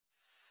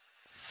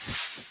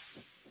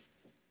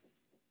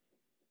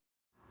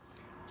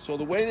So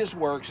the way this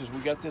works is we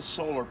got this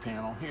solar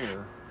panel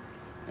here,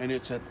 and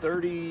it's at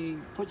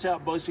puts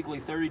out basically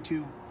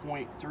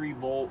 32.3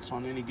 volts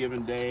on any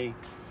given day.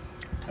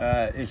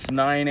 It's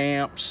 9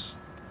 amps,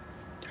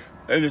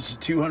 and it's a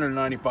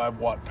 295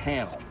 watt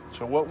panel.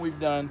 So what we've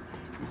done,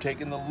 we've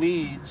taken the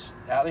leads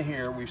out of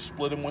here, we've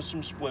split them with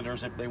some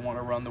splitters if they want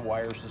to run the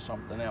wires to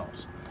something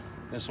else.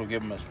 This will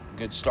give them a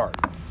good start.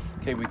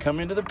 Okay, we come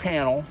into the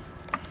panel.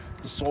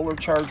 The solar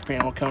charge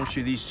panel comes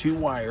through these 2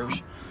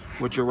 wires,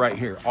 which are right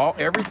here.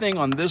 Everything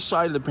on this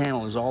side of the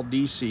panel is all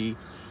DC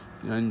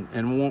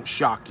and won't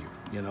shock you.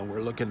 You know,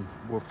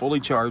 we're fully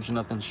charged,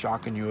 nothing's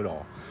shocking you at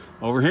all.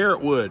 Over here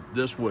it would,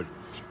 this would.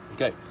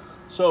 Okay,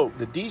 so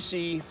the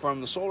DC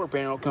from the solar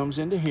panel comes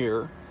into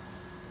here,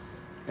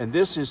 and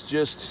this is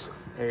just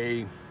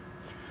a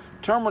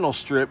terminal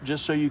strip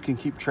just so you can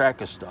keep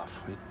track of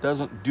stuff. It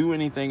doesn't do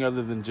anything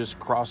other than just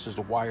crosses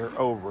the wire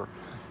over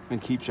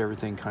and keeps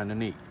everything kind of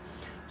neat.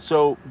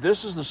 So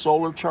this is the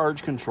solar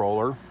charge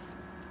controller.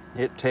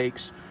 It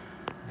takes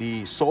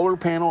the solar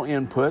panel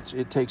inputs,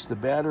 it takes the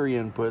battery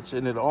inputs,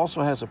 and it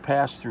also has a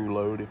pass-through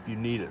load if you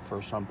need it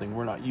for something.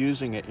 We're not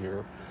using it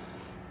here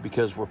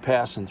because we're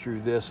passing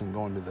through this and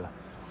going to the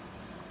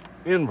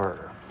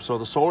inverter. So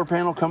the solar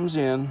panel comes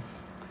in,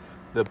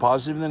 the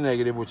positive and the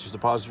negative, which is the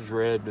positive is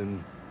red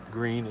and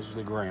green is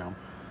the ground.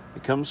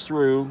 It comes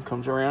through,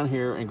 comes around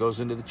here, and goes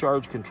into the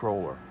charge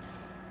controller.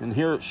 And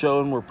here it's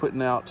showing we're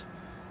putting out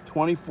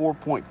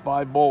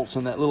 24.5 volts,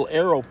 and that little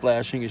arrow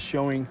flashing is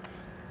showing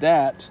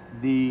that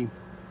the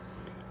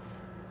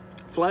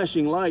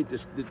flashing light,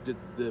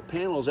 the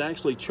panel is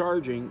actually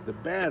charging the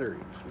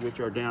batteries, which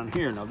are down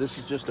here. Now this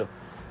is just a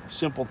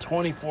simple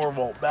 24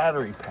 volt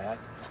battery pack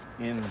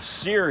in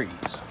series.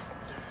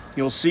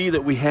 You'll see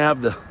that we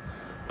have the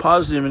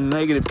positive and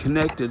negative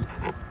connected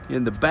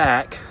in the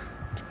back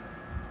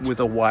with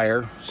a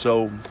wire.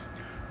 So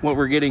what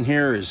we're getting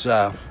here is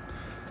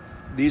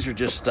these are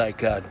just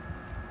like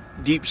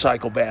deep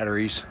cycle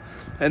batteries,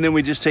 and then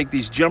we just take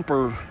these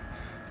jumper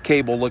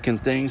cable looking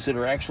things that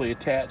are actually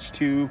attached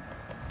to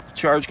the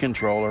charge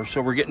controller. So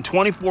we're getting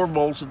 24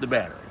 volts at the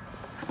battery.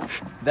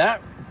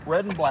 That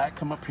red and black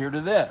come up here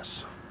to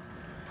this,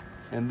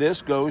 and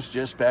this goes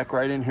just back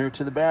right in here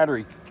to the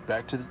battery,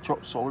 back to the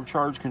solar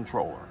charge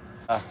controller.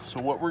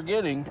 So what we're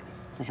getting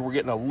is we're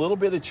getting a little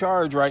bit of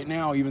charge right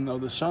now, even though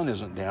the sun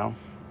isn't down.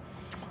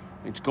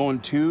 It's going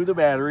to the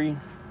battery,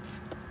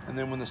 and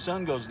then when the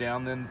sun goes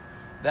down, then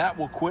that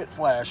will quit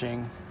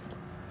flashing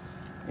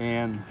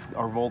and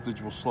our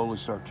voltage will slowly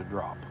start to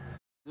drop.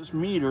 This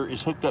meter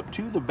is hooked up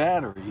to the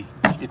battery.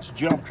 It's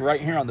jumped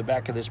right here on the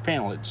back of this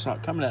panel. It's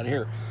not coming out of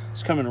here.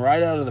 It's coming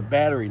right out of the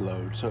battery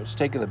load. So it's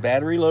taking the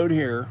battery load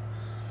here,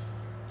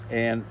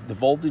 and the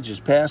voltage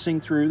is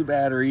passing through the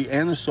battery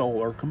and the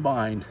solar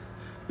combined.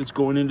 It's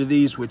going into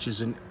these, which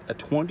is a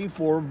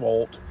 24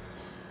 volt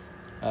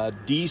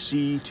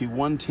DC to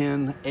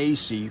 110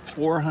 AC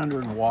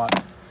 400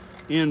 watt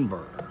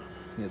inverter.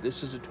 Yeah,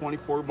 this is a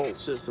 24 volt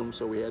system,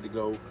 so we had to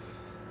go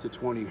to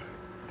 24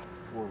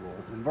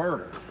 volt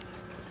inverter.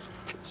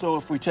 So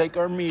if we take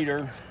our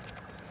meter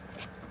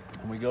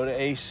and we go to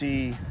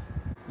AC, you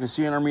can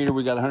see on our meter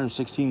we got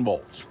 116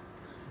 volts.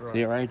 Right.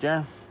 See it right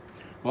there?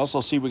 We also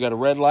see we got a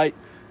red light,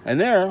 and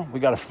there we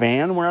got a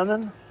fan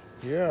running.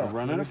 Yeah, we're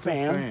running a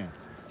fan.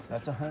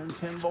 That's a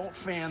 110 volt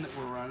fan that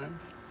we're running.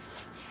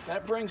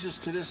 That brings us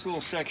to this little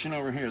section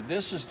over here.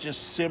 This is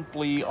just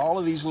simply, all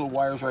of these little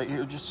wires right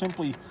here, just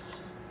simply,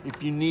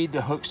 if you need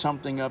to hook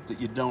something up that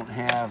you don't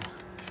have,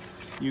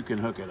 you can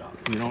hook it up.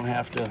 You don't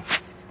have to,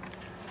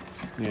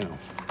 you know,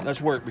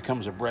 that's where it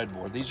becomes a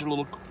breadboard. These are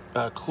little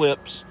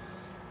clips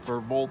for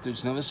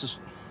voltage. Now this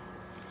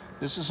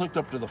is hooked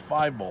up to the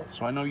 5 volts.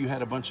 So I know you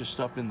had a bunch of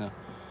stuff in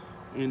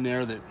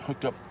there that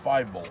hooked up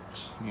 5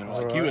 volts, you know,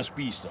 like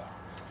USB stuff.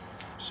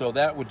 So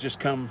that would just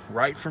come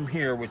right from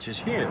here, which is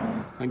here.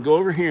 I can go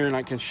over here and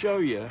I can show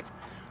you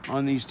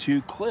on these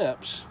 2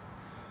 clips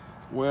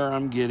where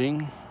I'm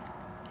getting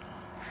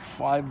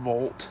 5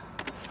 volt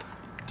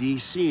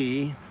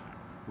DC,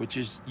 which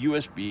is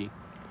USB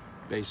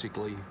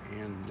basically,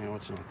 and now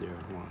it's not there.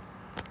 Why?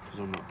 Because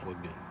I'm not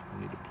plugged in.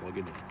 I need to plug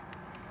it in.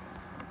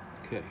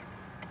 Okay,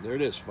 there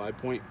it is,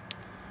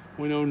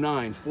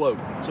 5.09 float.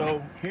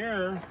 So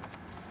here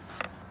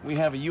we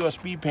have a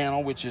USB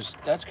panel,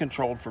 that's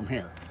controlled from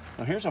here.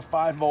 Now here's a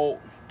 5 volt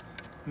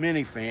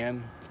mini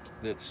fan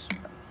that's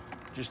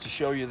just to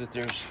show you that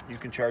you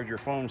can charge your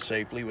phone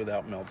safely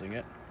without melting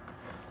it.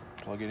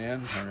 Plug it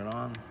in, turn it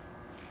on.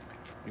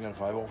 You got a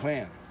 5 volt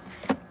fan.